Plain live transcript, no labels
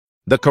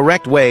The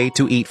correct way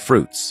to eat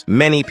fruits.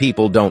 Many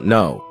people don't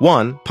know.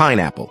 1.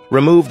 Pineapple.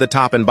 Remove the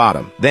top and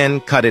bottom,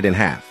 then cut it in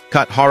half.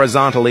 Cut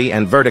horizontally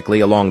and vertically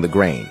along the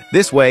grain.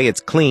 This way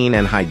it's clean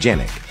and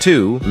hygienic.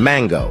 2.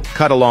 Mango.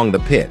 Cut along the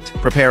pit.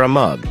 Prepare a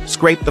mug.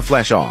 Scrape the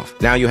flesh off.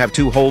 Now you have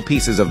 2 whole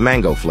pieces of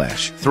mango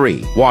flesh.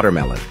 3.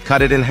 Watermelon.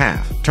 Cut it in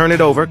half. Turn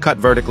it over, cut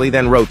vertically,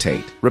 then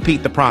rotate.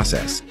 Repeat the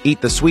process. Eat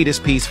the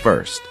sweetest piece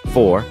first.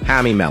 4.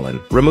 Hammy melon.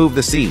 Remove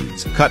the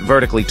seeds. Cut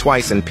vertically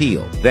twice and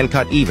peel. Then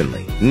cut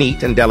evenly.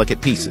 Neat and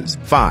delicate pieces.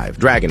 5.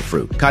 Dragon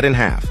fruit. Cut in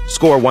half.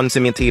 Score 1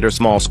 centimeter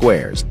small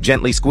squares.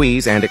 Gently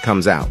squeeze and it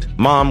comes out.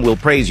 Mom will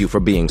praise you for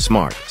being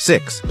smart.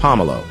 6.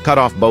 Pomelo. Cut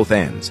off both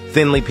ends.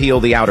 Thinly peel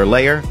the outer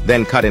layer,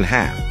 then cut in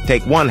half.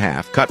 Take 1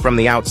 half, cut from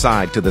the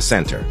outside to the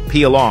center.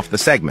 Peel off the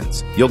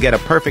segments. You'll get a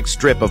perfect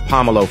strip of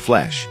pomelo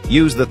flesh.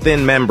 Use the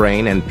thin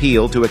membrane and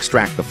peel to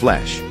extract the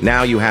flesh.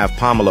 Now you have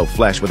pomelo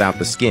flesh without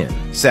the skin.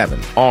 7.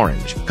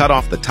 Orange. Cut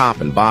off the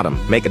top and bottom.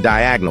 Make a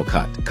diagonal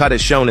cut. Cut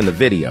as shown in the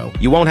video.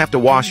 You won't have to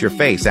wash your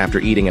face after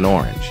eating an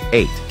orange.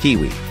 8.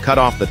 Kiwi. Cut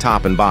off the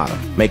top and bottom.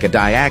 Make a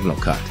diagonal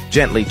cut.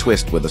 Gently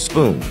twist with a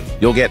spoon.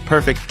 You'll get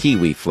perfect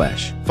kiwi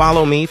flesh.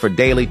 Follow me for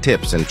daily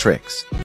tips and tricks.